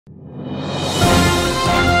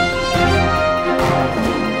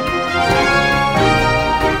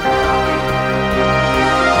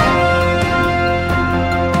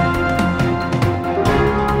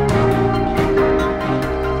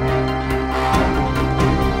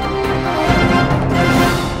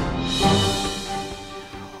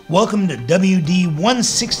Welcome to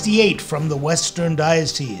WD168 from the Western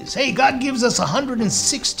Diocese. Hey, God gives us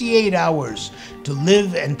 168 hours to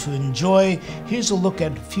live and to enjoy. Here's a look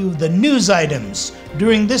at a few of the news items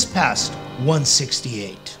during this past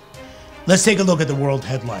 168. Let's take a look at the world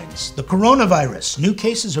headlines. The coronavirus. New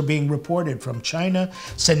cases are being reported from China,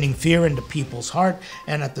 sending fear into people's heart,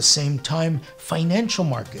 and at the same time, financial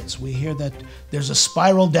markets. We hear that there's a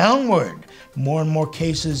spiral downward. More and more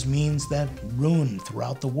cases means that ruin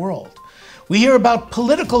throughout the world. We hear about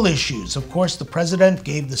political issues. Of course, the president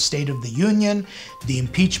gave the State of the Union. The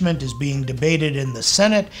impeachment is being debated in the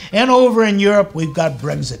Senate. And over in Europe, we've got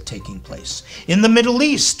Brexit taking place. In the Middle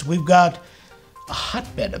East, we've got a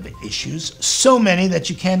hotbed of issues, so many that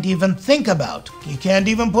you can't even think about. You can't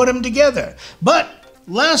even put them together. But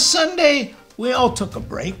last Sunday, we all took a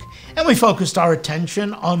break and we focused our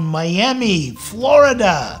attention on Miami,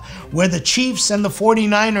 Florida, where the Chiefs and the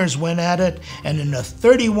 49ers went at it, and in a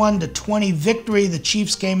 31-20 victory, the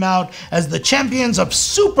Chiefs came out as the champions of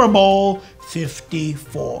Super Bowl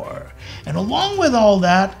 54. And along with all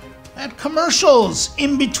that, had commercials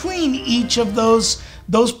in between each of those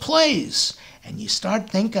plays. And you start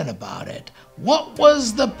thinking about it. What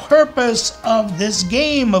was the purpose of this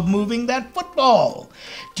game of moving that football?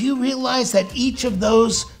 Do you realize that each of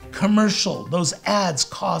those those ads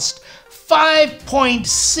cost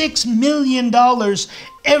 $5.6 million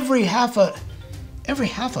every half a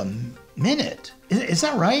minute? Is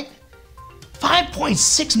that right?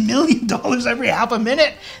 $5.6 million every half a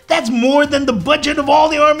minute? That's more than the budget of all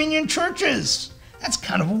the Armenian churches. That's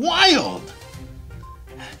kind of wild.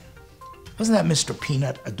 Wasn't that Mr.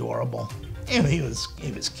 Peanut adorable? He was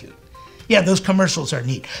cute. Yeah, those commercials are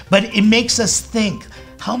neat. But it makes us think,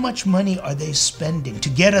 how much money are they spending to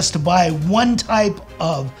get us to buy one type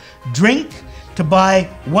of drink, to buy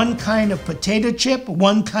one kind of potato chip,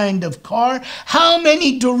 one kind of car? How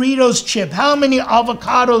many Doritos chip, how many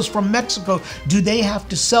avocados from Mexico do they have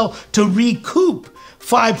to sell to recoup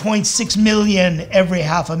 $5.6 million every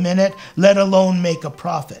half a minute, let alone make a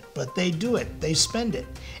profit? But they do it, they spend it.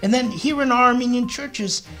 And then here in our Armenian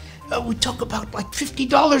churches, we talk about like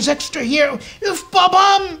 $50 extra here.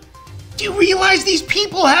 Babam, do you realize these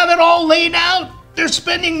people have it all laid out? They're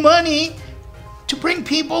spending money to bring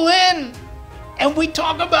people in. And we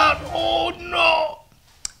talk about, oh no.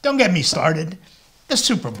 Don't get me started. The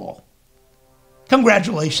Super Bowl.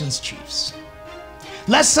 Congratulations, Chiefs.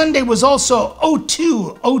 Last Sunday was also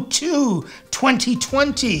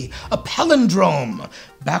 02/02/2020, a palindrome,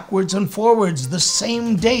 backwards and forwards, the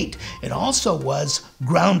same date. It also was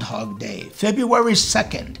Groundhog Day, February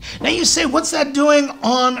 2nd. Now you say, what's that doing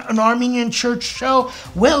on an Armenian church show?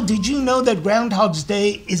 Well, did you know that Groundhog's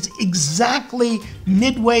Day is exactly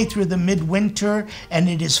midway through the midwinter, and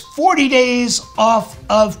it is 40 days off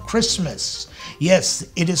of Christmas? Yes,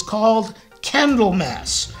 it is called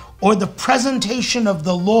Candlemas, or the presentation of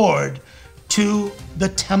the Lord to the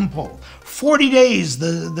temple. 40 days,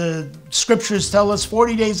 the scriptures tell us,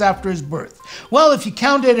 40 days after his birth. Well, if you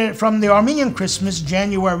counted it from the Armenian Christmas,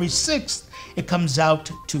 January 6th, it comes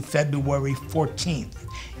out to February 14th.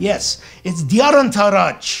 Yes, it's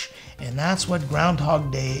Dyarnuntarach, and that's what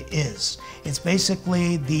Groundhog Day is. It's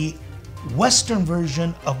basically the Western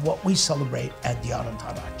version of what we celebrate at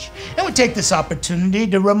Dyarnuntarach. And we take this opportunity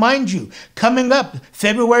to remind you, coming up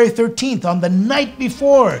February 13th, on the night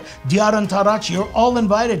before Dyarnuntarach, you're all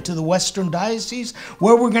invited to the Western Diocese,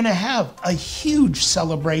 where we're going to have a huge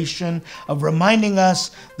celebration of reminding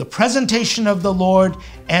us the presentation of the Lord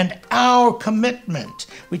and our commitment.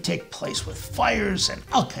 We take place with fires and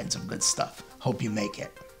all kinds of good stuff. Hope you make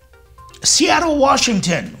it. Seattle,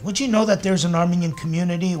 Washington. Would you know that there's an Armenian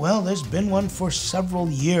community? Well, there's been one for several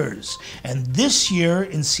years. And this year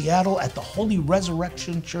in Seattle at the Holy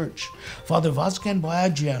Resurrection Church, Father Vazken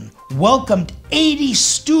Movsesian welcomed 80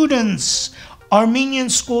 students, Armenian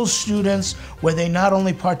school students, where they not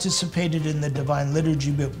only participated in the Divine Liturgy,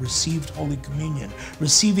 but received Holy Communion,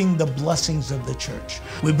 receiving the blessings of the church.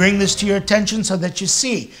 We bring this to your attention so that you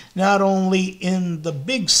see, not only in the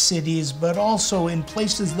big cities, but also in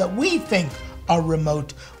places that we think are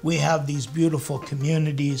remote, we have these beautiful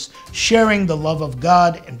communities sharing the love of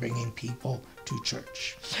God and bringing people to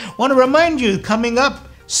church. I want to remind you, coming up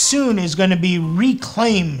soon is going to be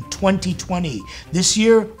Reclaim 2020. This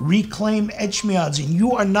year, Reclaim Echmiadze, and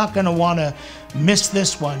you are not going to want to miss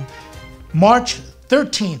this one. March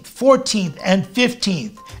 13th, 14th, and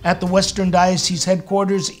 15th at the Western Diocese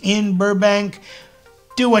headquarters in Burbank.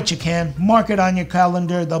 Do what you can. Mark it on your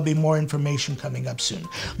calendar. There'll be more information coming up soon.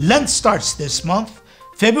 Lent starts this month.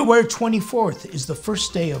 February 24th is the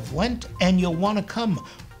first day of Lent, and you'll want to come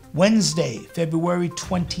Wednesday, February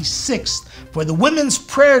 26th, for the Women's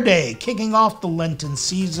Prayer Day, kicking off the Lenten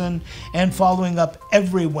season and following up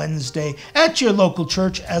every Wednesday at your local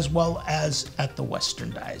church as well as at the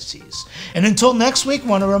Western Diocese. And until next week, I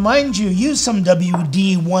want to remind you, use some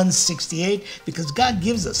WD168 because God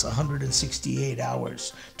gives us 168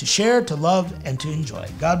 hours to share, to love, and to enjoy.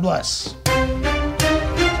 God bless.